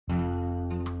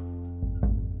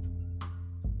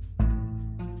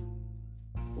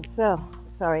So,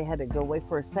 sorry I had to go away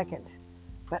for a second,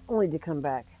 but only to come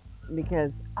back because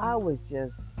I was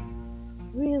just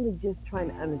really just trying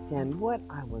to understand what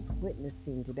I was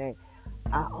witnessing today.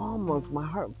 My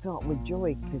heart felt with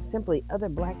joy because simply other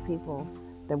black people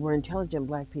that were intelligent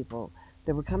black people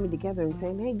that were coming together and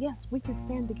saying, hey, yes, we can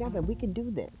stand together. We can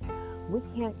do this. We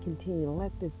can't continue to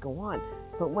let this go on.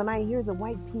 But when I hear the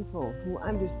white people who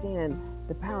understand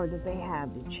the power that they have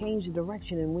to change the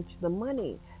direction in which the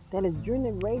money that is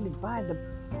generated by the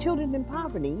children in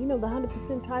poverty, the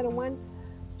 100% Title I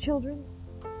children,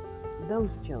 those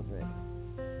children,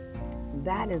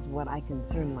 that is what I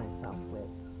concern myself with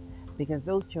because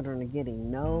those children are getting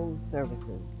no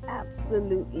services,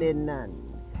 absolutely none.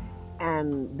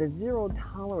 And the zero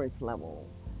tolerance level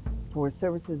for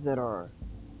services that are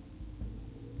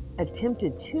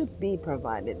attempted to be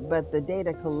provided, but the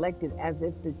data collected as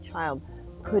if the child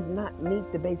could not meet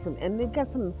the basic. And they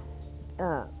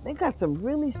got some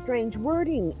really strange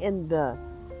wording in the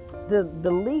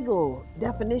legal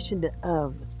definition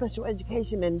of special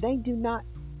education, and they do not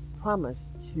promise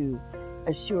to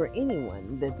assure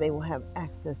anyone that they will have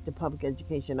access to public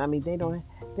education. I mean, they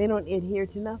don't adhere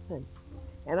to nothing.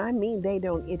 And I mean, they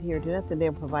don't adhere to nothing. They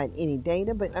don't provide any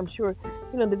data, but I'm sure,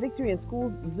 the Victory and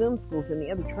schools, Zoom schools, and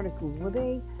the other charter schools, well,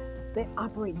 they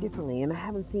operate differently. And I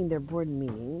haven't seen their board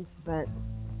meetings, but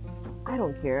I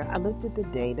don't care. I looked at the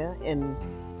data and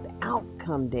the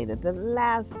outcome data, the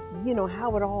last,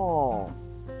 how it all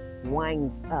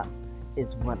winds up is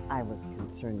what I was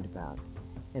concerned about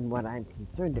and what I'm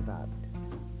concerned about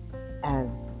as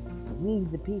we,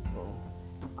 the people,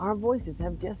 our voices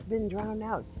have just been drowned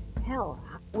out. Hell,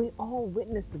 we all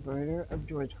witnessed the murder of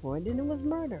George Floyd, and it was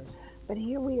murder. But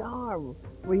here we are,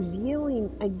 reviewing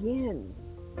again,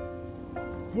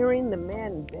 hearing the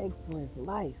man beg for his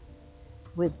life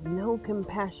with no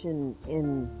compassion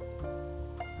in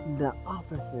the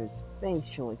officer's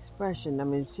facial expression. I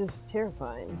mean, it's just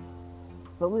terrifying.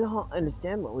 But we all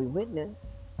understand what we witnessed,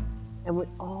 and we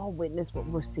all witness what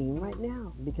we're seeing right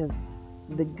now because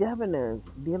the governors,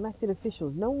 the elected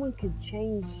officials, no one could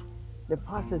change the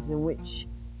process in which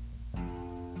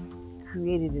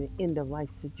created an end-of-life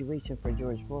situation for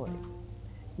George Floyd.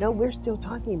 No, we're still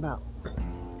talking about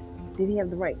did he have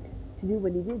the right to do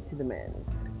what he did to the man,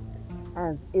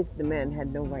 as if the man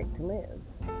had no right to live.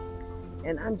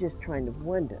 And I'm just trying to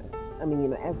wonder,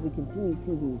 as we continue to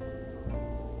see these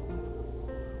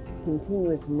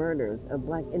continuous murders of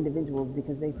black individuals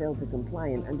because they fail to comply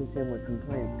and understand where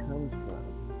compliance comes from.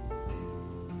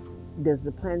 Does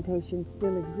the plantation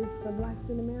still exist for blacks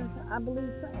in America? I believe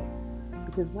so.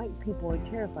 Because white people are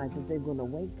terrified that they're going to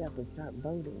wake up and start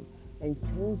voting and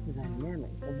change the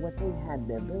dynamics of what they had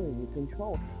the ability to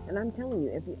control. And I'm telling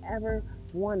you, if you ever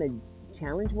want to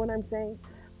challenge what I'm saying,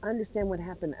 understand what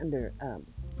happened under,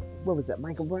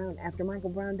 Michael Brown? After Michael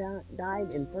Brown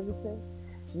died in Ferguson,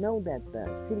 know that the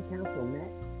city council met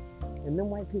and then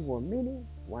white people were meeting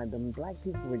while the black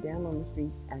people were down on the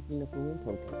streets acting a fool and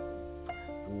protesting.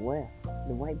 Well,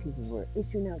 the white people were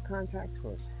issuing out contracts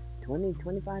for 20,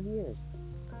 25 years.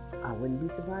 I wouldn't be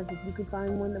surprised if you could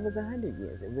find one that was 100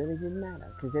 years. It really didn't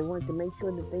matter because they wanted to make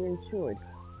sure that they ensured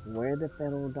where the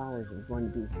federal dollars were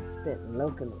going to be spent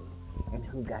locally and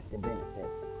who got the benefit.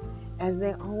 As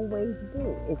they always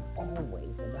do, it's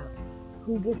always about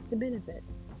who gets the benefit.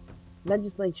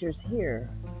 Legislatures here,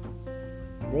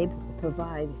 they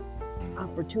provide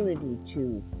opportunity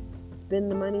to spend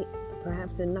the money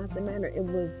perhaps in not the manner it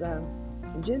was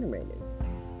generated,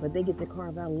 but they get to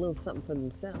carve out a little something for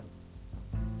themselves,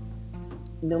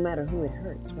 no matter who it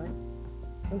hurts, right?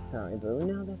 I'm sorry, boo.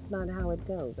 No, that's not how it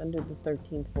goes. Under the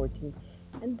 13th, 14th,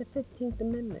 and the 15th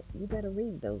Amendment, you better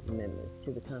read those amendments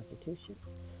to the Constitution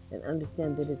and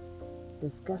understand that it's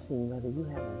discussing whether you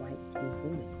have a right to be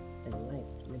human and life,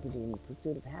 liberty, and the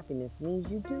pursuit of happiness means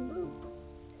you do both.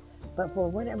 But for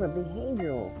whatever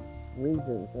behavioral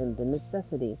reasons and the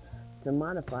necessity to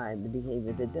modify the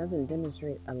behavior that doesn't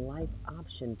demonstrate a life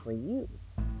option for you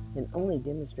and only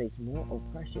demonstrates more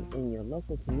oppression in your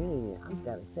local community, I've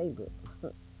got to say, bro,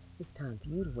 it's time for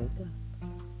you to wake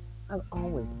up. I've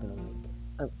always been awake.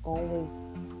 I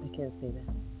can't say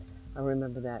that. I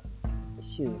remember that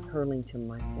shoe hurling to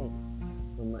my face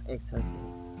from my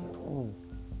ex-husband.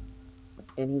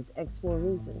 And he's ex for a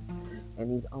reason.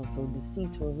 And he's also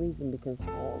deceased for a reason because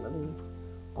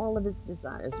all of his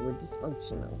desires were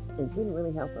dysfunctional and didn't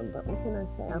really help him. But what can I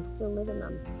say? I'm still living.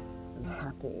 I'm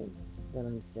happy that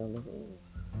I'm still living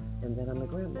and that I'm a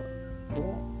grandma.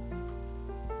 Yeah.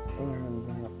 And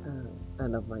that I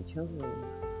love my children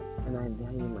and I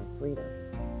value my freedom.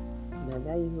 And I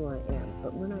value who I am.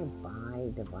 But when I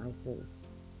buy devices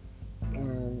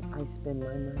and I spend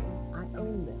my money, I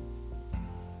own them.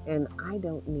 And I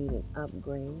don't need an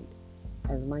upgrade,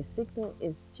 as my signal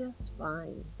is just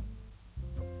fine.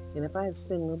 And if I have to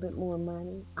spend a little bit more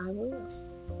money, I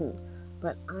will.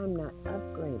 But I'm not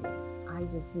upgrading. I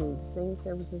just need the same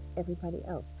services everybody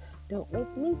else. Don't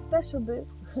make me special, boo.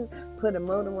 Put a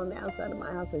modem on the outside of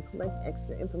my house and collect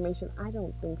extra information. I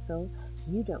don't think so.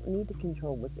 You don't need to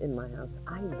control what's in my house.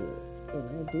 I do.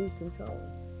 And I do control.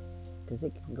 Because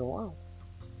it can go off.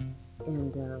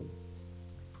 And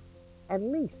at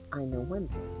least I know one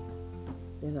thing.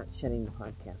 They're not shutting the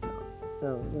podcast off.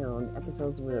 So, the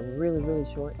episodes were really, really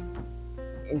short.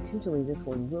 Intentionally, this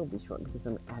one will be short because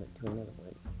I'm adding to another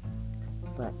one.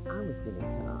 But I was getting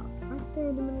cut off. Right there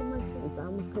in the middle of my sentence. I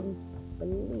almost couldn't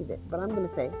believe it. But I'm going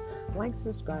to say, like,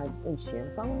 subscribe, and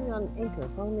share. Follow me on Anchor.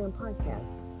 Follow me on podcast.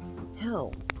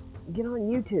 Hell, get on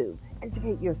YouTube.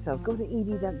 Educate yourself. Go to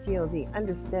ed.gov.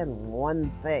 Understand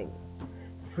one thing.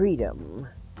 Freedom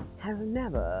has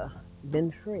never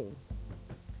been free.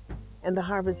 And the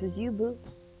harvest is you, boo.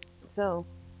 So,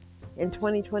 in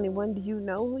 2021, do you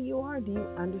know who you are? Do you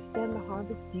understand the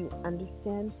harvest? Do you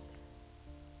understand?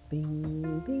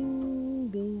 Bing, bing,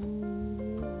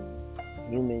 bing.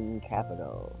 Human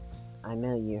capital. I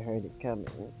know you heard it coming,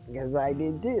 because I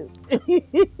did too.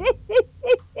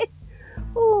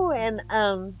 Oh, and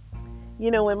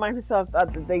when Microsoft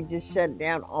thought that they just shut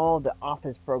down all the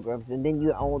Office programs, and then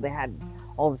all of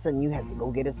a sudden you had to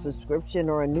go get a subscription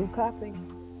or a new copy.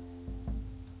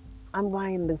 I'm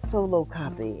buying the solo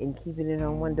copy and keeping it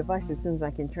on one device as soon as I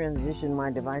can transition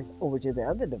my device over to the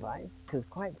other device. Because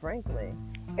quite frankly,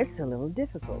 it's a little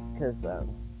difficult because,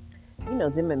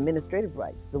 them administrative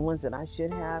rights, the ones that I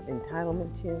should have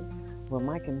entitlement to, well,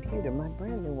 my computer, my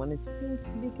brand new one, it seems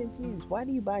to be confused. Why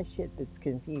do you buy shit that's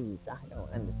confused? I don't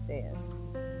understand.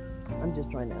 I'm just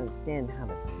trying to understand how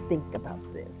to think about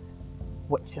this.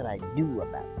 What should I do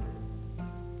about it?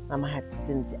 I might have to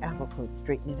send it to Apple to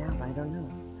straighten it out. I don't know.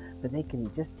 But they can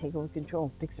just take over control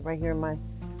and fix it right here in my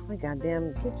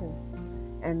goddamn kitchen.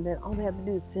 And then all they have to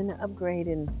do is send an upgrade,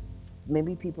 and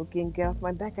maybe people can get off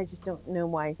my back. I just don't know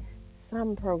why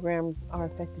some programs are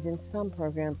affected and some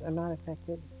programs are not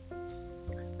affected.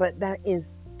 But that is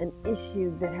an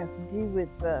issue that has to do with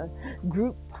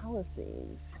group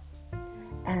policies,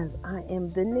 as I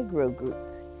am the Negro group.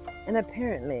 And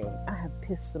apparently I have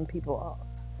pissed some people off.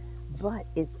 But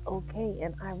it's okay,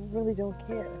 and I really don't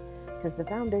care. Because the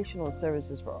foundational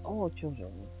services for all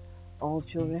children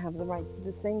have the right to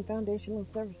the same foundational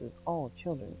services. All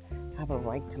children have a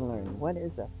right to learn. What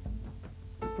is a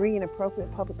free and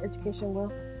appropriate public education?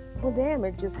 Well, damn,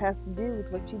 it just has to do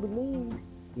with what you believe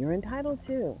you're entitled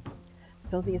to.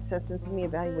 So the assessments and the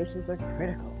evaluations are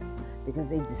critical because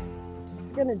they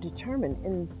just going to determine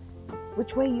in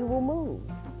which way you will move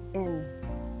and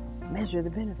measure the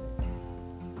benefits.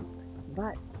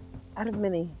 But out of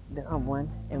many, there are one,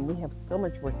 and we have so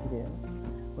much work to do.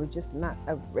 We're just not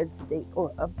a red state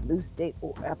or a blue state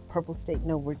or a purple state.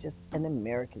 No, we're just an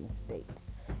American state.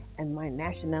 And my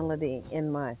nationality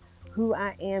and my who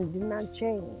I am do not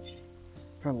change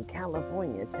from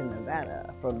California to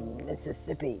Nevada, from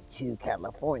Mississippi to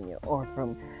California, or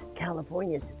from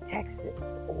California to Texas,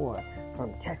 or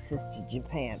from Texas to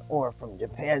Japan, or from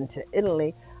Japan to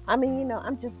Italy. I mean,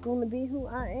 I'm just going to be who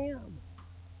I am.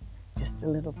 Just a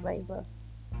little flavor,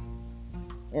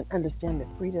 and understand that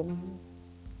freedom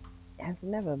has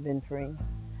never been free.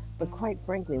 But quite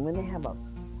frankly, when they have a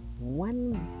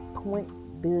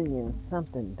 $1 billion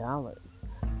something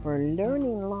for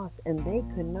learning loss, and they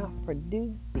could not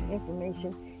produce the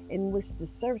information in which the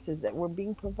services that were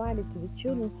being provided to the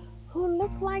children who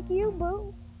look like you,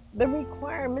 boo, the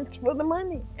requirements for the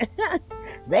money.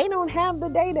 They don't have the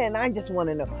data, and I just want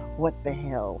to know what the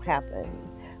hell happened.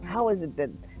 How is it that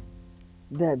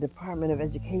the Department of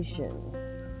Education,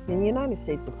 the United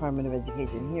States Department of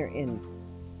Education here in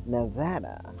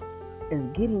Nevada, is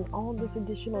getting all this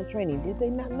additional training? Did they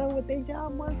not know what their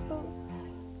job was? So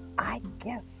I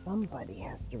guess somebody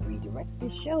has to redirect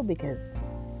this show, because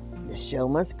the show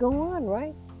must go on,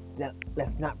 right?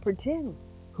 Let's not pretend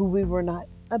who we were not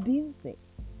abusing.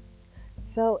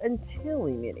 So until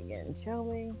we meet again, shall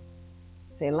we?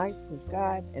 Say like,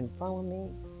 subscribe, and follow me.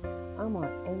 I'm on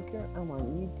Anchor, I'm on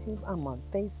YouTube, I'm on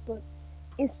Facebook,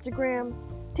 Instagram,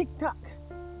 TikTok,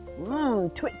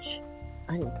 Twitch.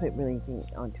 I didn't put really anything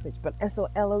on Twitch, but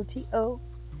SOLOTO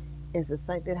is a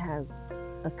site that has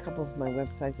a couple of my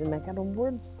websites, and I got a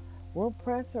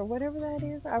WordPress or whatever that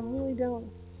is. I really don't.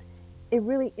 It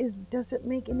really doesn't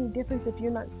make any difference if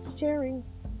you're not sharing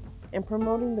and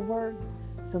promoting the word,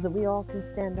 so that we all can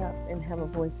stand up and have a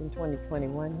voice in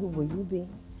 2021. Who will you be?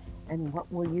 And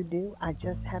what will you do? I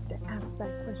just have to ask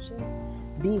that question.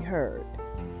 Be heard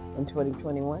in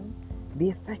 2021. Be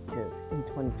effective in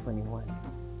 2021.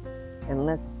 And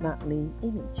let's not leave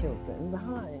any children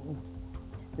behind.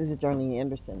 This is Darlene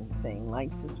Anderson saying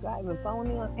like, subscribe, and follow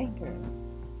me on Anchor.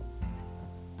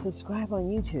 Subscribe on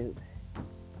YouTube.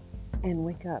 And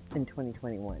wake up in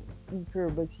 2021. E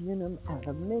pluribus unum, out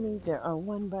of many there are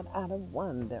one, but out of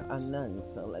one there are none.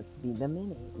 So let's be the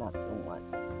many, not the one.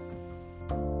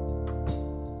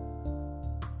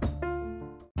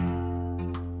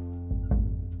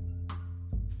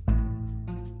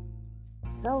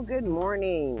 So good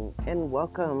morning and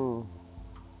welcome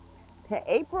to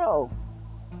April.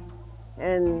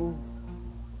 And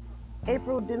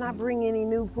April did not bring any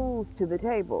new fools to the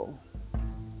table,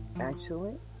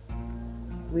 actually.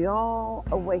 We all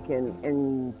awakened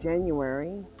in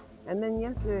January, and then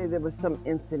yesterday there was some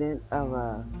incident of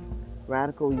a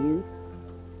radical youth,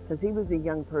 because he was a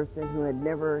young person who had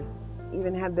never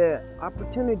even had the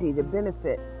opportunity to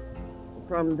benefit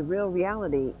from the real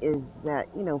reality is that,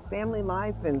 family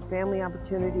life and family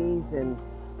opportunities and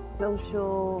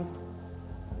social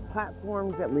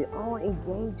platforms that we all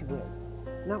engage with,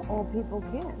 not all people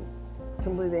can.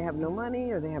 Simply they have no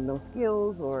money or they have no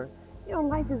skills or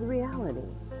life is reality.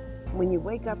 When you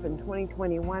wake up in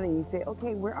 2021 and you say,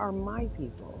 okay, where are my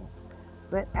people?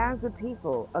 But as a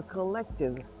people, a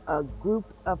collective, a group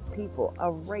of people, a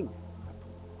race,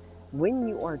 when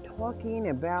you are talking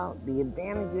about the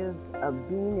advantages of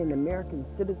being an American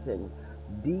citizen,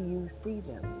 do you see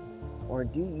them? Or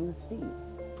do you see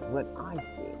what I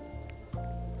see?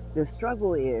 The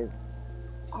struggle is,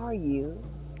 are you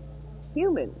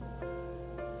human?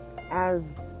 As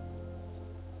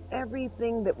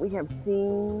everything that we have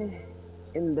seen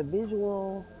in the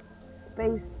visual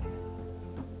space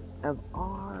of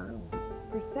our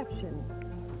perception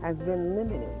has been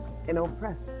limited and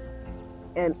oppressed,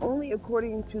 and only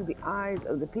according to the eyes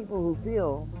of the people who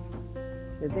feel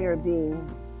that they are being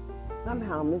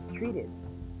somehow mistreated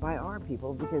by our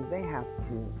people because they have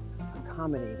to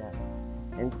accommodate us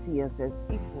and see us as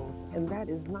equals, and that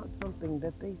is not something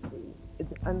that they see.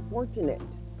 It's unfortunate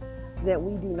that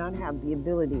we do not have the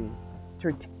ability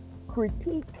to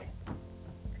critique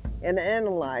and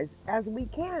analyze as we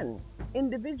can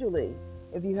individually.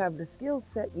 If you have the skill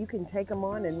set, you can take them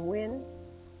on and win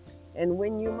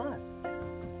you must.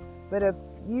 But if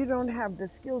you don't have the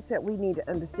skill set, we need to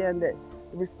understand that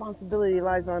the responsibility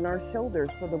lies on our shoulders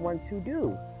for the ones who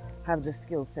do have the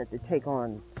skill set to take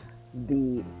on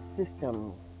the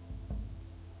system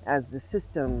as the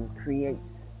system creates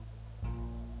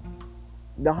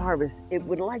the harvest it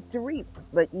would like to reap.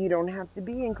 But you don't have to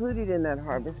be included in that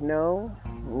harvest. No.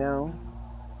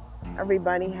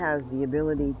 Everybody has the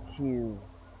ability to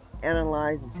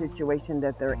analyze the situation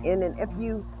that they're in, and if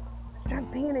you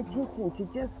start paying attention to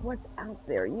just what's out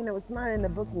there, it's not in the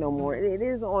book no more. It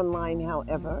is online,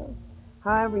 however,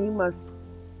 you must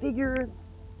figure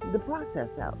the process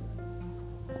out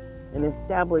and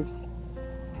establish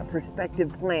a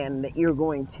perspective plan that you're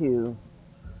going to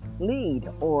lead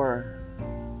or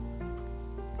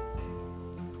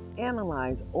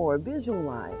analyze or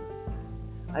visualize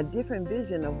a different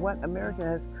vision of what America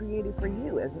has created for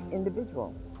you as an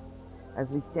individual. As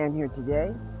we stand here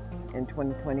today in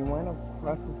 2021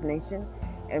 across this nation,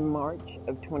 in March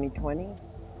of 2020,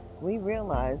 we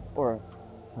realized, or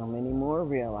so many more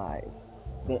realized,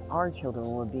 that our children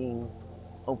were being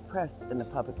oppressed in the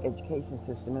public education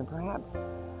system, and perhaps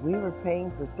we were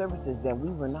paying for services that we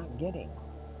were not getting.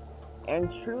 And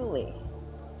truly,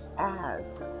 as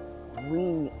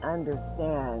we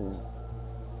understand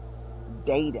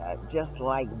data just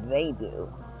like they do,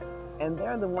 and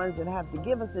they're the ones that have to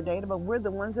give us the data, but we're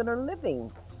the ones that are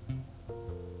living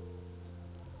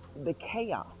the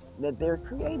chaos that they're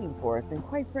creating for us. And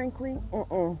quite frankly,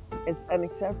 it's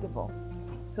unacceptable.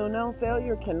 So no,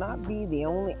 failure cannot be the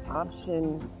only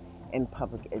option in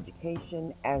public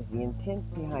education, as the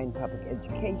intent behind public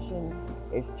education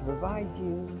is to provide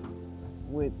you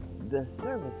with the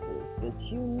services that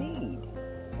you need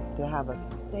to have a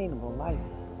sustainable life,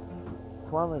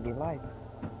 quality life,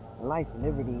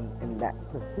 liberty, and that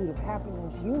pursuit of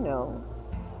happiness,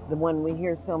 the one we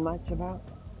hear so much about,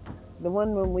 the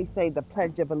one when we say the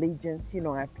Pledge of Allegiance,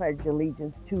 I pledge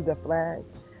allegiance to the flag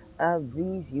of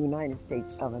these United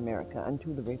States of America,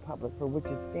 unto the republic for which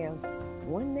it stands,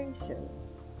 one nation,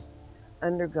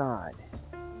 under God,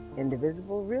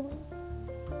 indivisible, really,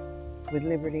 with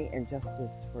liberty and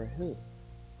justice for who?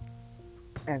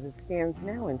 As it stands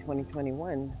now in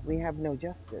 2021, we have no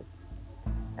justice.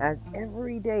 As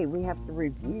every day we have to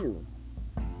review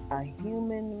a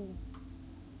human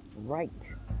right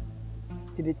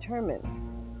to determine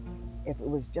if it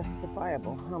was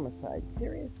justifiable homicide.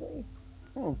 Seriously?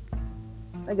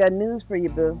 I got news for you,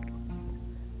 boo.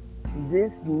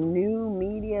 This new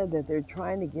media that they're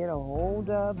trying to get a hold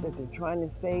of, that they're trying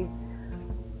to say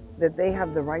that they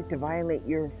have the right to violate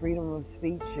your freedom of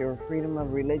speech, your freedom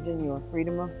of religion, your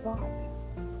freedom of thought,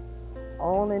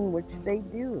 all in which they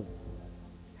do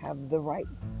have the right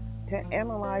to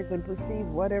analyze and perceive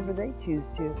whatever they choose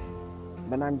to.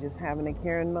 But I'm just having a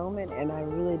Karen moment, and I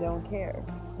really don't care.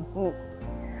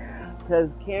 Because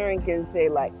Karen can say,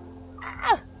 like,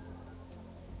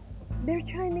 they're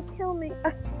trying to kill me.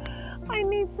 I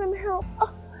need some help.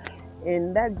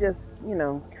 And that just,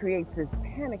 creates this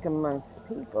panic amongst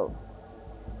people.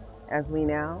 As we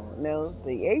now know,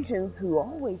 the Asians who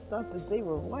always thought that they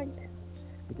were white,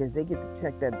 because they get to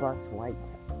check that box white.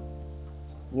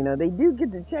 They do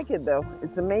get to check it, though.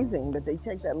 It's amazing, but they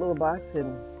check that little box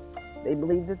and they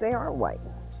believe that they are white.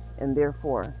 And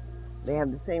therefore, they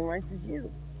have the same rights as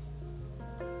you.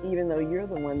 Even though you're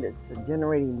the one that's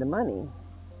generating the money,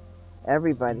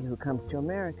 everybody who comes to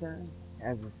America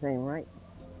has the same rights,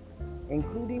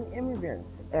 including immigrants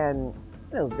and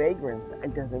vagrants.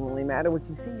 It doesn't really matter what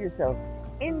you see yourself.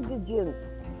 Indigents,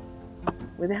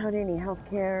 without any health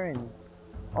care and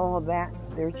all of that,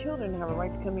 their children have a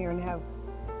right to come here and have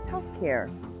health care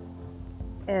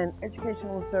and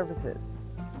educational services.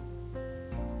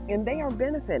 And they are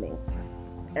benefiting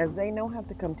as they know how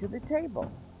to come to the table.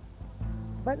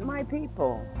 But my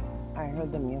people, I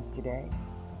heard them yesterday,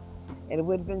 and it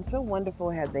would have been so wonderful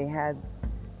had they had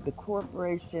the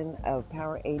corporation of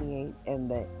Power 88 and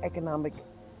the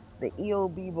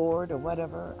EOB board or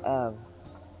whatever of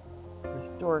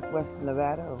Historic West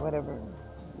Nevada or whatever,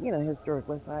 Historic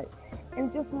West Side,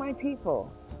 and just my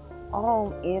people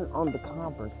all in on the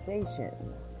conversation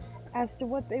as to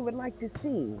what they would like to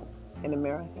see in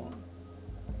America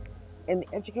in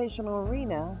the educational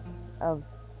arena of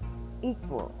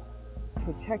equal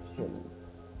protection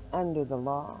under the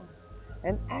law,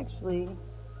 and actually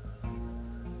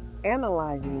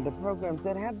analyzing the programs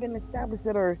that have been established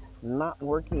that are not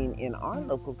working in our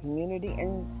local community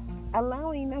and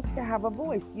allowing us to have a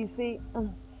voice. You see,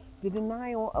 the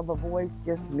denial of a voice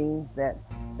just means that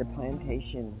the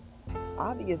plantation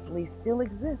obviously still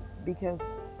exists because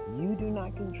you do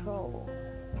not control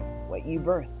what you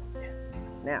birthed.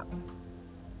 Now,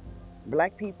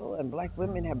 black people and black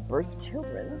women have birthed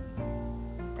children,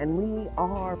 and we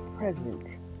are present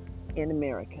in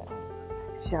America.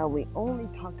 Shall we only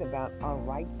talk about our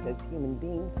rights as human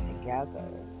beings to gather,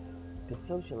 to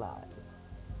socialize,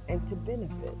 and to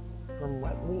benefit from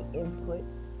what we input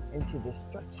into the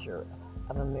structure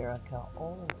of America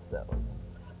also?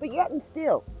 But yet and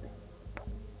still,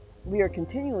 we are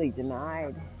continually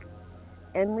denied,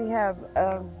 and we have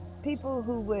people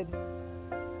who would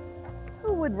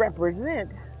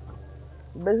represent,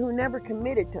 but who never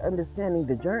committed to understanding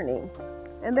the journey,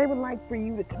 and they would like for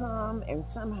you to come and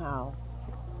somehow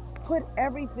put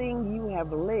everything you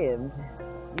have lived,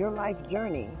 your life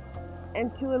journey,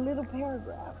 into a little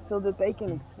paragraph so that they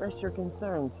can express your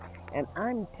concerns. And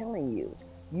I'm telling you,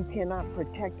 you cannot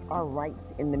protect our rights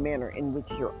in the manner in which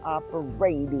you're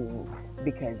operating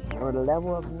because your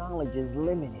level of knowledge is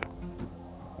limited.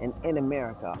 And in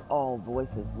America, all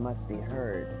voices must be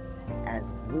heard, as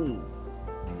we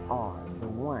are the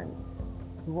ones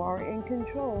who are in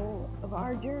control of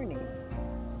our journey.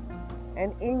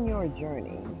 And in your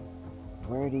journey,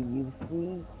 where do you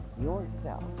see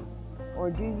yourself? Or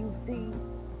do you see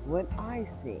what I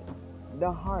see?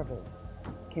 The harvest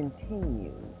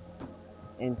continues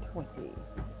in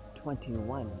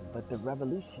 2021, but the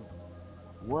revolution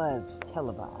was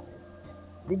televised.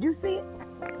 Did you see it?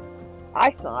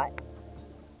 I saw it.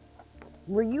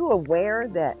 Were you aware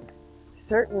that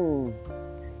certain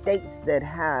states that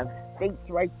have states'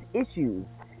 rights issues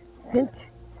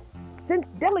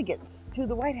sent delegates to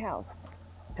the White House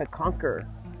to conquer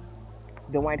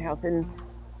the White House? And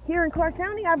here in Clark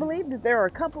County, I believe that there are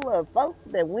a couple of folks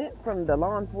that went from the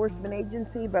law enforcement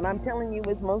agency, but I'm telling you,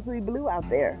 it's mostly blue out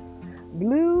there.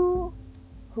 Blue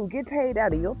who get paid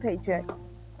out of your paycheck.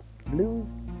 Blue,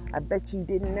 I bet you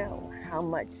didn't know how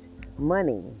much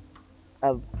money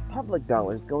of public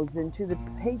dollars goes into the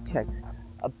paychecks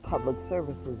of public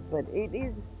services, but it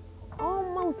is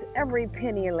almost every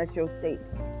penny unless your state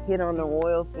hit on the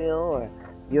oil field or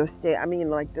your state. I mean,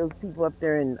 like those people up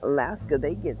there in Alaska,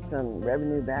 they get some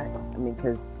revenue back. I mean,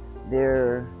 because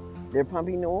they're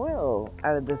pumping the oil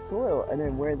out of the soil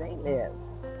under where they live,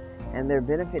 and they're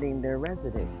benefiting their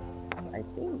residents. I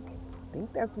think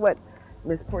that's what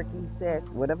Miss Porky said,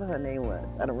 whatever her name was.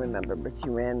 I don't remember, but she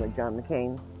ran with John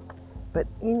McCain. But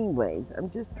anyways, I'm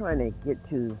just trying to get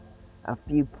to a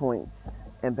few points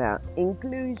about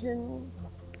inclusion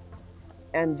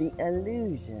and the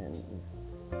illusion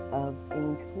of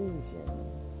inclusion.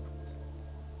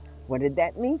 What did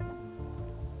that mean?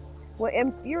 Well,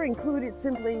 if you're included,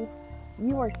 simply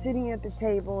you are sitting at the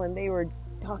table and they were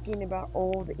talking about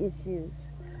all the issues.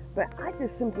 But I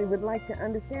just simply would like to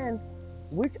understand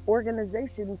which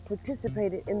organizations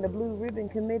participated in the Blue Ribbon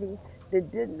Committee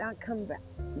that did not come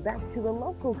back to the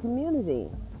local community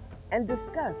and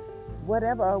discuss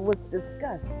whatever was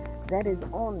discussed that is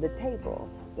on the table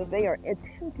that they are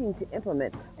attempting to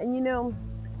implement. And you know,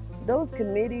 those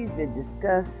committees that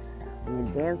discuss the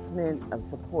advancement of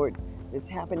support that's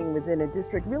happening within a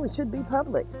district really should be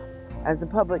public. As the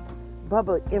public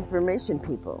information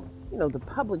people, you know, the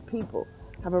public people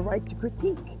have a right to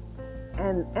critique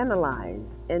and analyze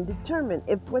and determine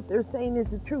if what they're saying is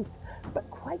the truth. But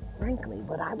quite frankly,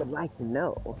 what I would like to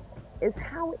know is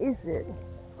how is it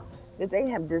that they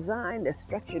have designed a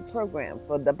structured program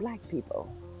for the black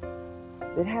people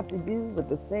that have to do with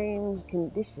the same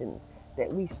conditions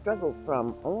that we struggled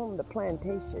from on the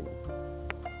plantation.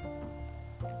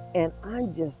 And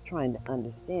I'm just trying to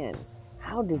understand,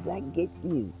 how does that get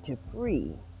you to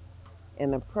free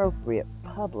and appropriate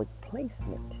public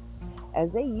placement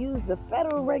as they use the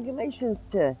federal regulations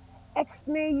to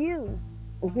ex-nay you?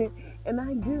 And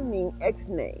I do mean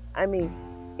ex-nay. I mean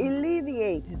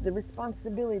alleviate the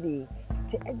responsibility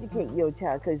to educate your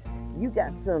child because you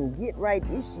got some get right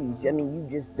issues. I mean,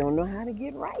 you just don't know how to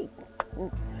get right.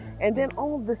 And then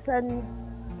all of a sudden,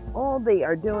 all they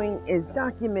are doing is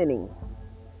documenting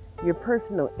your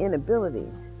personal inability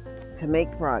to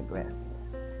make progress.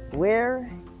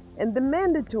 Where? And the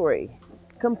mandatory,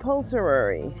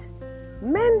 compulsory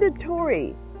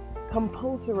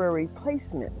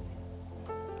placements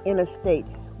in a state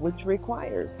which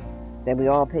requires that we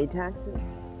all pay taxes,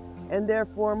 and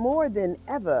therefore more than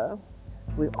ever,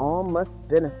 we all must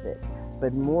benefit.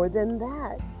 But more than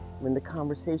that, when the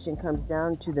conversation comes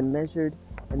down to the measured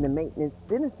and the maintenance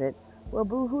benefit, well,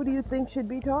 boo, who do you think should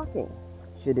be talking?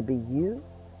 Should it be you,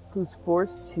 who's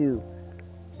forced to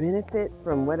benefit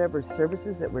from whatever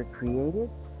services that were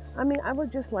created? I mean, I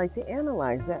would just like to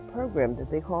analyze that program that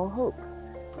they call HOPE.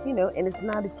 You know, and it's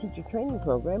not a teacher training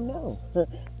program, no.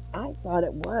 I thought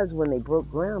it was when they broke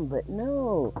ground, but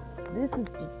no. This is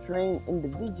to train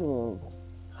individuals,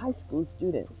 high school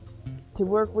students, to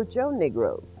work with Joe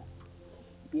Negroes.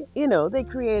 You know, they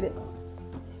created,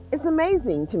 it's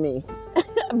amazing to me,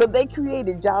 but they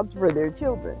created jobs for their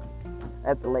children. I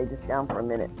have to lay this down for a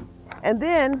minute. And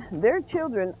then their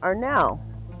children are now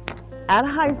at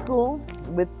high school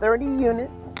with 30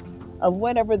 units of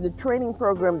whatever the training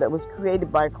program that was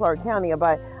created by Clark County,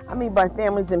 by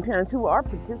families and parents who are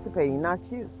participating, not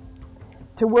you,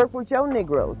 to work with your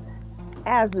Negroes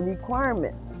as a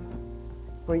requirement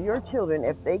for your children.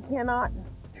 If they cannot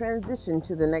transition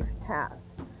to the next task,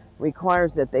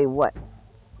 requires that they what?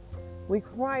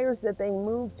 Requires that they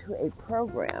move to a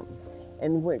program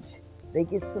in which they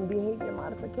get some behavior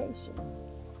modification.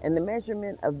 And the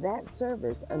measurement of that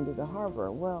service under the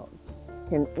harbor, well,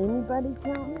 can anybody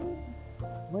tell me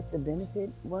what the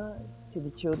benefit was to the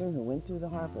children who went through the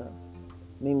harbor?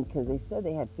 I mean, because they said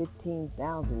they had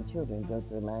 15,000 children go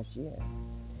through last year.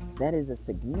 That is a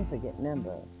significant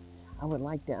number. I would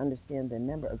like to understand the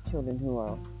number of children who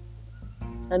are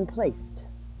unplaced,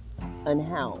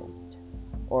 unhoused,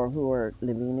 or who are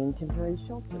living in temporary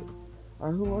shelters,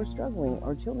 or who are struggling,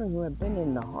 or children who have been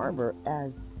in the harbor,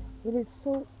 as it is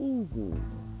so easy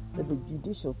for the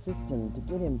judicial system to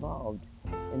get involved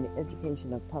in the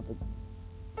education of public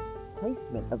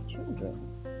placement of children.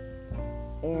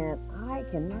 And I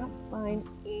cannot find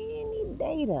any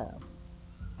data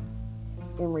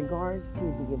in regards to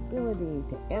the ability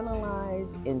to analyze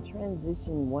and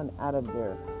transition one out of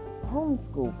their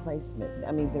homeschool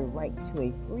placement, their right to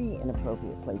a free and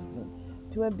appropriate placement,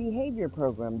 to a behavior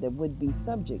program that would be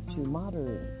subject to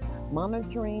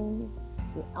monitoring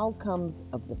the outcomes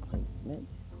of the placement,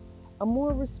 a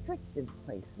more restrictive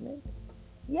placement,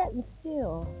 yet and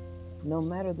still, no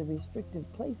matter the restrictive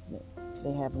placement,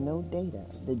 they have no data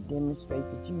that demonstrates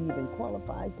that you even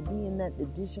qualify to be in that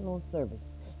additional service.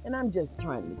 And I'm just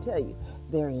trying to tell you,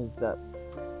 there is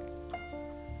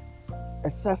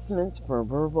assessments for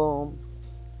verbal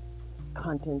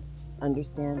content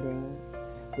understanding.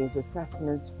 There's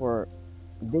assessments for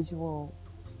visual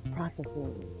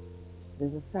processing.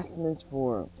 There's assessments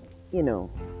for,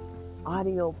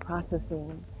 audio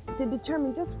processing to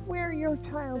determine just where your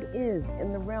child is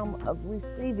in the realm of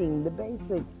receiving the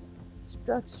basic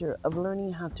structure of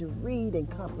learning how to read and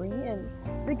comprehend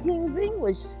the King's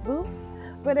English, boo.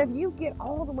 But if you get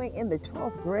all the way in the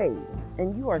 12th grade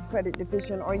and you are credit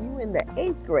deficient, or you in the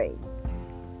 8th grade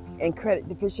and credit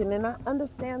deficient. And I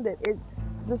understand that it's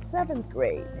the seventh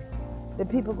grade that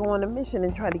people go on a mission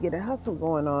and try to get a hustle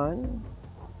going on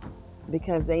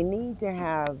because they need to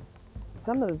have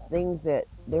some of the things that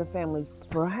their families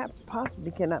perhaps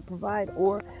possibly cannot provide,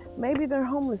 or maybe they're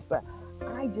homeless. But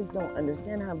I just don't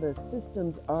understand how the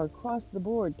systems are across the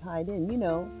board tied in.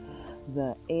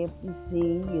 The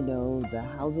AFDC, the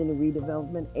Housing and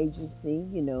Redevelopment Agency,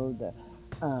 the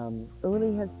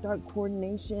Early Head Start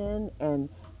Coordination, and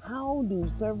how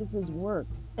do services work,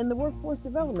 and the workforce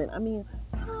development. I mean,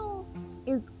 how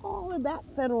is all of that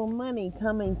federal money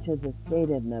coming to the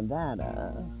state of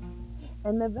Nevada?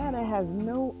 And Nevada has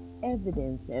no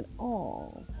evidence at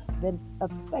all that it's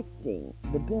affecting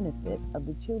the benefit of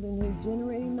the children who's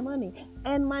generating the money.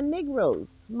 And my Negroes,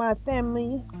 my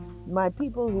family, my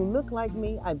people who look like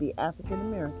me, I be African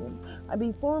American. I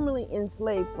be formerly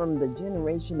enslaved from the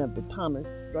generation of the Thomas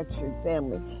structured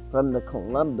family from the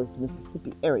Columbus,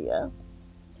 Mississippi area.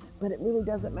 But it really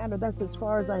doesn't matter. That's as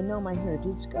far as I know my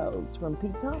heritage goes, from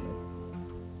Pete Thomas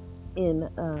in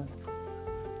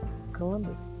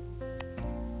Columbus,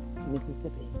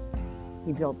 Mississippi.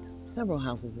 He built several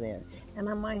houses there. And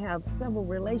I might have several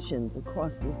relations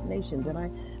across this nation that I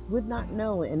would not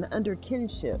know. And under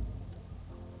kinship,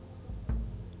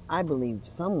 I believe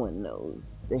someone knows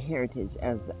the heritage,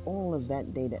 as all of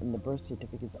that data and the birth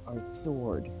certificates are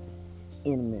stored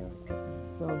in America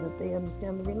so that they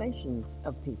understand the relations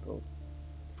of people.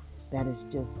 That is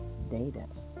just data.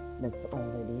 That's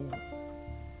all it is.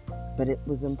 But it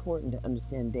was important to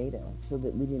understand data so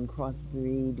that we didn't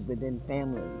crossbreed within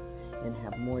families and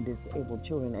have more disabled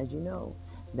children. As you know,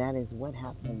 that is what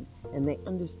happened. And they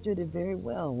understood it very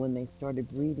well when they started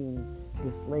breeding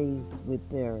the slaves with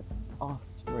their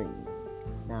offspring.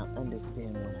 Now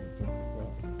understand what I just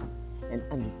said. And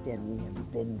understand we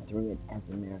have been through it as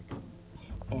Americans.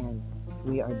 And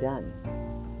we are done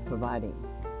providing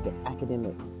the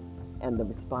academic and the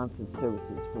responsive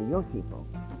services for your people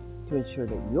to ensure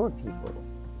that your people,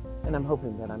 and I'm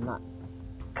hoping that I'm not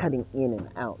cutting in and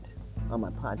out on my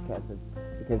podcast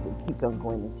because it keeps on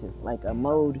going into like a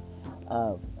mode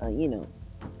of,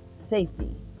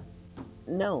 safety.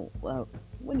 No,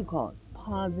 what do you call it?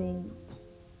 Pausing,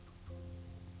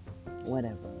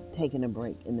 whatever, taking a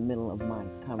break in the middle of my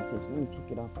conversation. Let me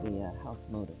kick it off the house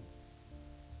motor.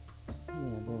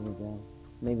 Yeah, there we go.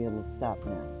 Maybe it'll stop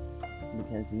now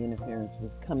because the interference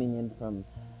was coming in from,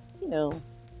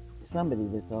 somebody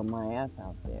that's on my ass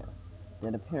out there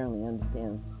that apparently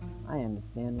understands. I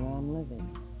understand where I'm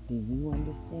living. Do you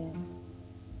understand?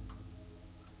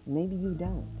 Maybe you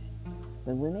don't.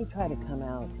 But when they try to come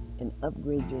out and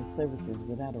upgrade your services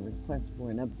without a request for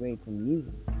an upgrade from you,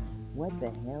 what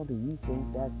the hell do you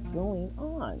think that's going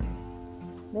on?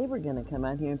 They were going to come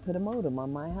out here and put a modem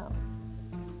on my house.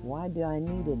 Why do I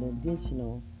need an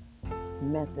additional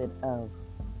method of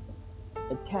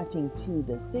attaching to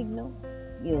the signal,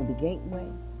 the gateway?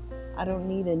 I don't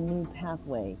need a new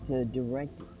pathway to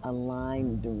direct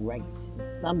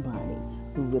somebody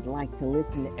who would like to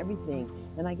listen to everything.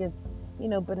 And I guess,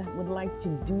 but I would like to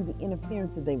do the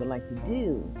interference that they would like to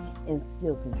do and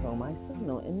still control my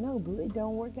signal. And no, boo, it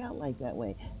don't work out like that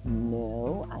way.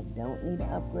 No, I don't need an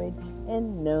upgrade.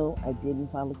 And no, I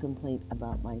didn't file a complaint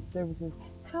about my services.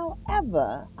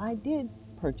 However, I did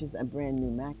purchase a brand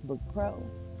new MacBook Pro,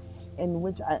 in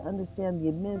which I understand the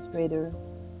administrator,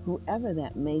 whoever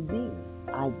that may be,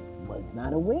 I was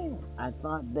not aware. I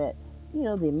thought that,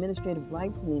 the administrative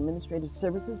rights and the administrative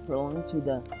services belong to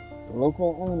the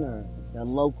local owner, the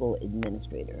local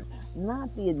administrator,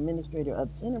 not the administrator of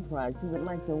enterprise who would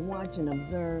like to watch and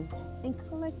observe and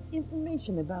collect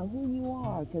information about who you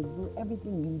are, because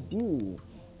everything you do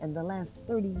and the last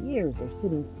 30 years are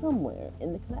sitting somewhere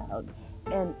in the cloud.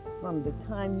 And from the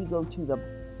time you go to the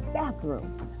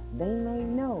bathroom, they may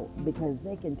know because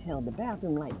they can tell the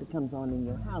bathroom light that comes on in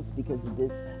your house because of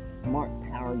this smart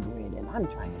power grid. And I'm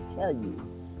trying to tell you,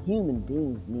 human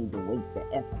beings need to wake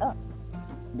the F up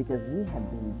because we have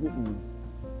been getting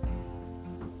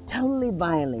totally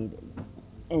violated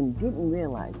and didn't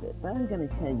realize it. But I'm going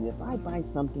to tell you, if I buy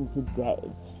something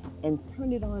today and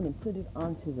turn it on and put it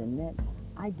onto the net,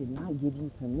 I did not give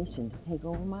you permission to take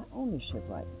over my ownership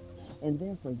rights. And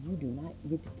therefore, you do not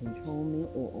get to control me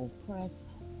or oppress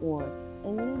or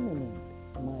eliminate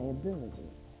my ability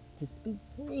to speak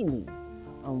freely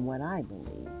on what I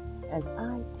believe, as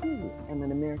I, too, am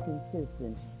an American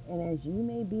citizen. And as you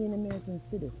may be an American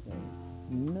citizen,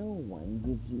 no one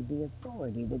gives you the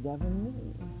authority to govern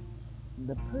me.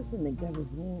 The person that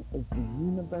governs me is the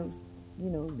universe,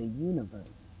 the universe,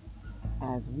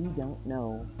 as we don't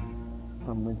know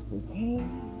from whence we came,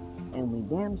 and we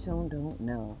damn sure don't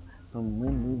know from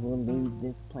when we will leave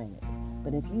this planet.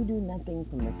 But if you do nothing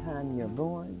from the time you're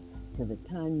born to the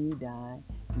time you die,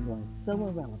 you are so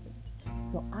irrelevant.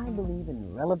 So I believe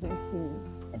in relevancy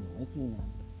and waking up.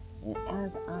 And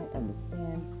as I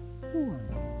understand who I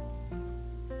am,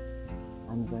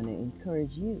 I'm going to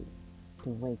encourage you to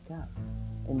wake up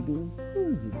and be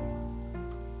who you are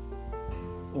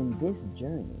in this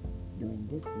journey during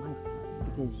this lifetime,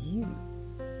 because you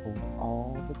hold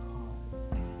all the cards.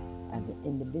 As an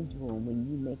individual, when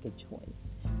you make a choice,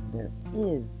 there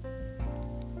is,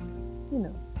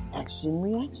 action,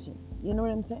 reaction. You know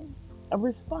what I'm saying? A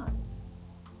response.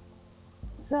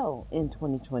 So, in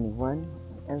 2021,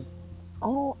 as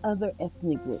all other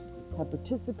ethnic groups have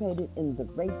participated in the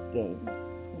race game,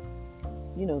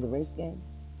 you know the race game?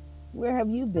 Where have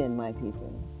you been, my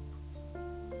people?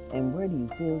 And where do you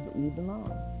feel that you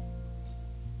belong?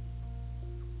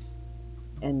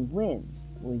 And when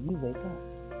will you wake up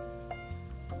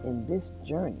in this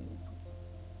journey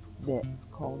that's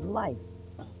called life,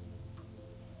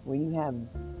 where you have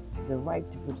the right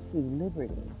to pursue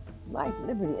liberty, life,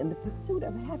 liberty, and the pursuit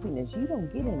of happiness? You don't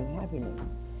get any happiness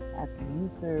after you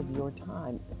serve your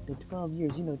time, the 12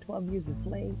 years. 12 years a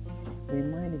slave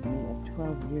reminded me of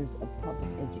 12 years of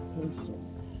public education,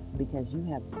 because you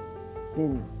have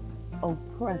been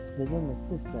oppressed within the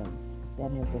system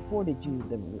that has afforded you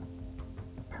the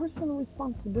personal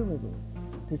responsibility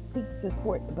to seek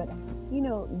support. But,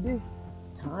 this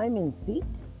time and seek,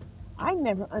 I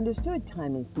never understood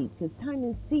time and seek, because time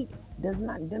and seek does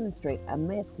not demonstrate a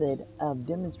method of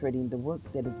demonstrating the work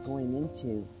that is going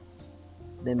into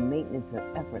the maintenance of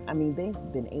effort. I mean,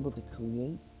 they've been able to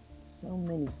create so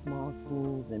many small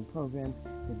schools and programs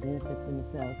to benefit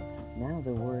themselves. Now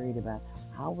they're worried about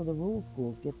how will the rural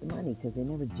schools get the money, because they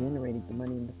never generated the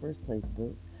money in the first place,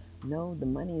 boo. No, the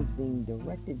money is being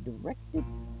directed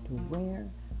to where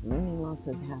learning loss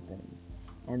has happened.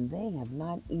 And they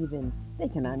cannot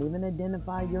even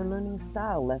identify your learning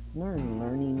style, lest learn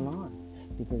learning loss,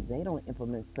 because they don't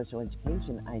implement special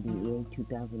education, IDEA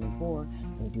 2004.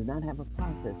 They do not have a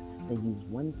process. They use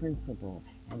one principal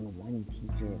and one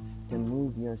teacher to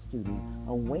move your student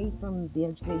away from the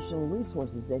educational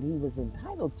resources that he was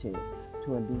entitled to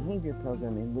a behavior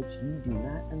program in which you do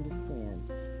not understand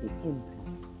the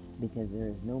impact, because there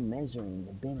is no measuring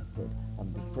the benefit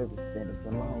of the service that is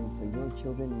aligned for your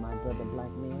children. My brother,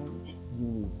 black man, you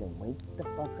need to wake the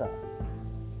fuck up.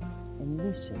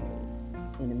 Initially,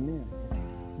 in America,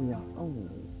 we are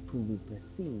only who we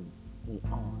perceive we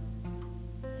are.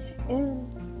 And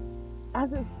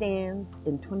as it stands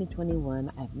in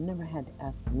 2021, I've never had to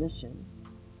ask permission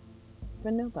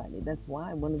for nobody. That's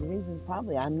why, one of the reasons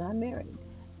probably I'm not married,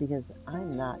 because I'm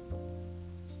not,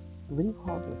 what do you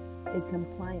call this, a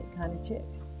compliant kind of chick.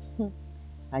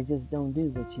 I just don't do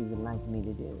what you would like me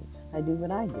to do. I do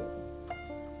what I do.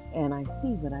 And I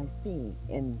see what I see.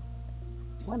 And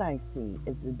what I see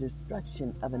is the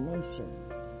destruction of a nation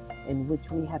in which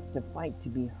we have to fight to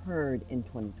be heard in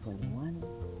 2021.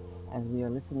 As we are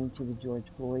listening to the George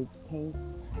Floyd case,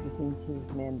 listening to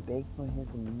this man beg for his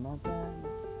mother,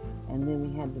 and then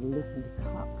we had to listen to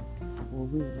cops where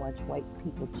we watch white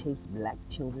people chase black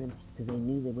children because they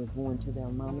knew they were going to their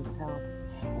mama's house.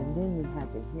 And then we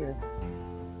had to hear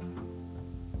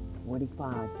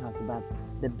 45 talk about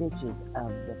the bitches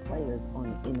of the players on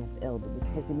the NFL that was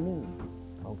taking knees.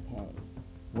 Okay,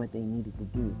 what they needed to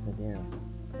do for their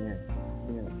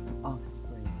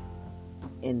offspring,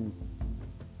 in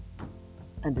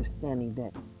understanding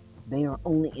that they are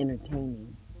only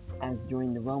entertaining, as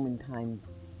during the Roman times,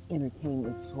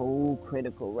 entertainment was so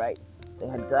critical, right? They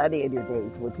had gladiator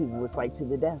days where people would fight to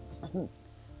the death.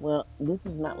 Well, this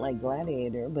is not like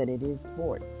gladiator, but it is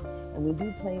sports. And we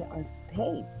do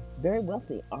pay very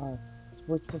wealthy, our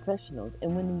sports professionals.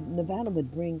 And when Nevada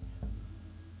would bring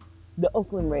the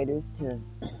Oakland Raiders to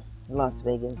Las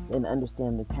Vegas and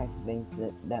understand the tax base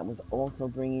that was also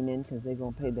bringing in, because they're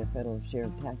going to pay their federal share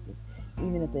of taxes,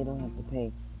 even if they don't have to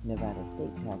pay Nevada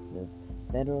state taxes.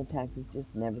 Federal taxes just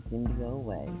never seem to go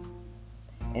away.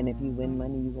 And if you win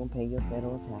money, you're going to pay your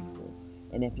federal taxes.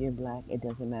 And if you're black, it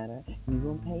doesn't matter. You're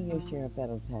going to pay your share of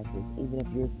federal taxes. Even if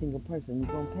you're a single person,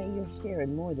 you're going to pay your share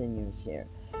and more than your share.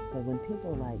 But when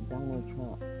people like Donald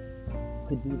Trump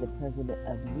could be the president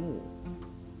of you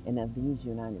and of these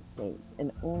United States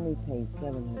and only pay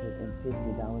 $750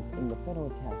 in the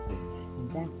federal taxes,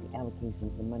 and that's the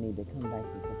allocations of money that come back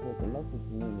to support the local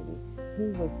community,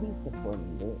 who was he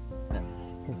supporting this?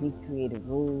 Because he created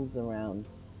rules around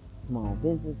small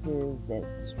businesses that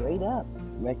straight up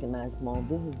recognize small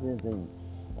businesses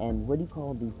and what do you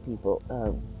call these people?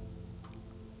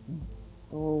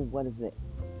 What is it?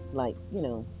 Like,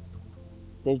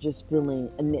 They're just filling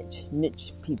a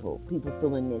niche people. People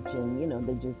fill a niche, and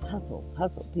they just hustle.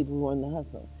 People who are in the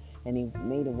hustle. And he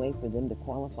made a way for them to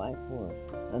qualify for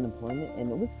unemployment,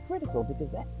 and it was critical because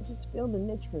that just filled a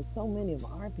niche for so many of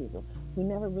our people who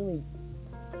never really,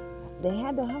 they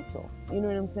had to hustle. You know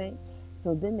what I'm saying?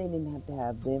 So then they didn't have to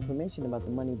have the information about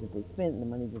the money that they spent and the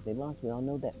money that they lost. We all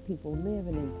know that people live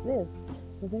and exist,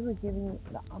 so they were given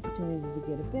the opportunity to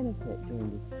get a benefit during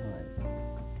this time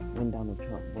when Donald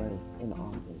Trump was in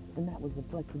office, and that was the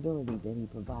flexibility that he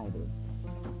provided.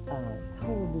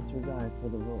 Total disregard for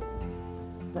the rules.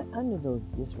 But under those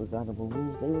disregardable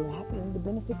rules, they were happening to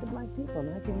benefit the black people,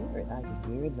 and I could hear it. I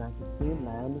could hear it, and I could see it, and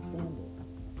I understand it.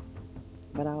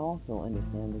 But I also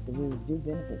understand that the rules do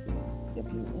benefit you if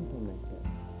you implement them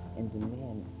and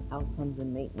demand outcomes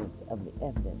and maintenance of the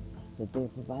evidence that they're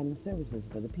providing services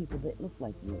for the people that look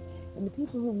like you. And the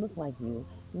people who look like you,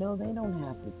 no, they don't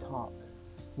have to talk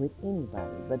with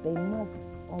anybody, but they must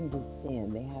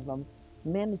understand they have a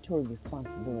mandatory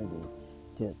responsibility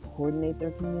to coordinate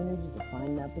their community, to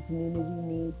find out the community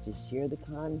needs, to share the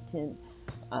content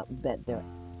that they're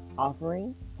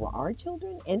offering for our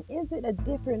children. And is it a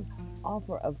different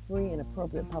offer of free and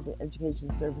appropriate public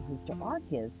education services to our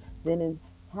kids than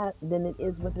it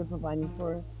is what they're providing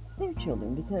for their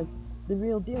children? Because the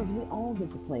real deal is we all get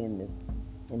to play in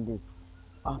this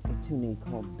opportunity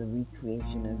called the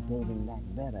recreation of building back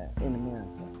better in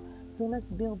America. So let's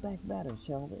build back better,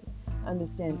 shall we?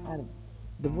 Understand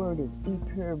the word is e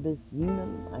pluribus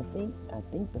unum, I think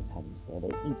that's how you say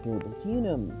it, e pluribus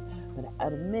unum. But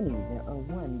out of many there are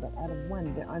one, but out of one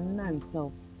there are none.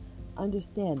 So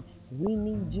understand, we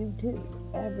need you too.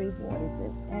 Every voice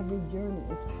and every journey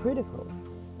is critical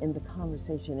in the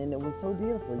conversation, and it was so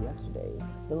beautiful yesterday.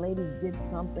 The ladies did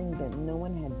something that no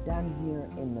one had done here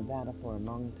in Nevada for a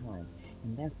long time,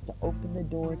 and that's to open the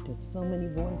door to so many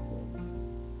voices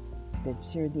that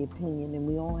share the opinion, and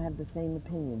we all have the same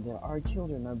opinion. Our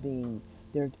children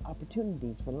their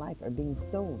opportunities for life are being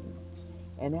stolen.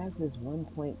 And as this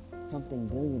 $1.something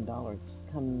billion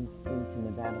comes into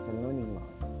Nevada for learning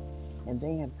loss, and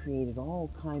they have created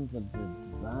all kinds of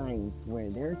designs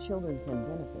where their children can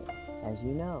benefit. As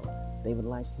you know, they would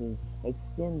like to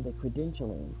extend the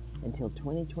credentialing until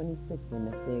 2026, and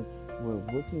if they were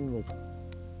working with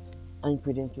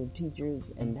uncredentialed teachers,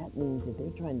 and that means that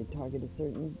they're trying to target a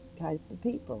certain type of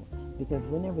people, because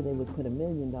whenever they would put $1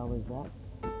 million up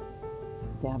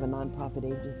to have a nonprofit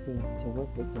agency to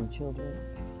work with some children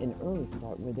in Early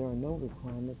Start where there are no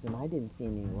requirements, and I didn't see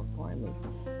any requirements.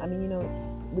 I mean,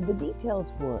 with the details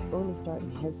for Early Start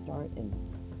and Head Start and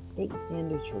state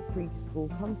standards for preschool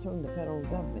comes from the federal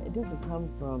government. It doesn't come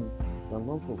from the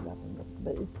local government.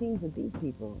 But it seems that these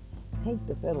people take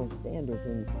the federal standards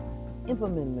and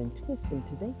implement them and twist them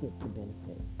till they get the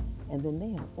benefit. And then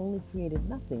they have only created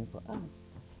nothing for us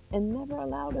and never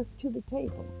allowed us to the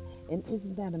table. And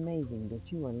isn't that amazing that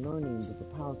you are learning that the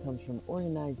power comes from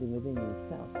organizing within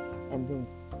yourself and then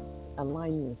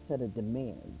aligning a set of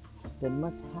demands that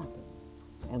must happen.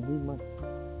 And we must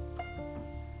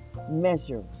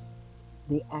measure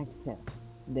the access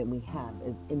that we have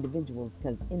as individuals,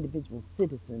 because individual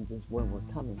citizens is where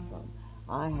we're coming from.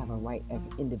 I have a right as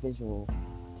an individual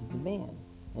to demand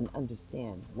and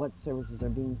understand what services are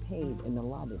being paid and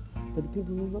allotted for the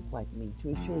people who look like me, to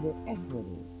ensure that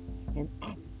equity and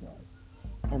access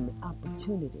and the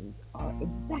opportunities are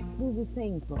exactly the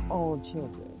same for all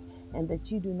children, and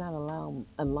that you do not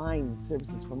align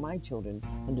services for my children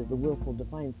under the willful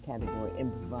defiance category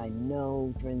and provide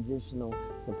no transitional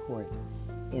support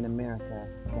in America.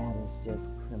 That is just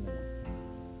criminal.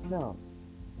 So,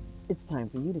 it's time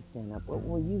for you to stand up. What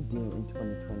will you do in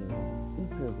 2021? E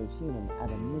pluribus unum,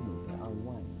 out of many there are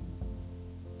one.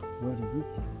 Where do you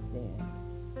stand?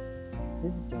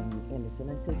 This is Jeremy Anderson.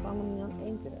 I said follow me on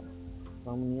Anchor.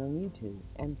 Follow me on YouTube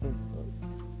and Facebook.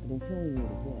 But until we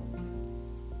meet again,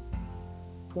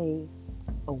 stay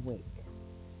awake.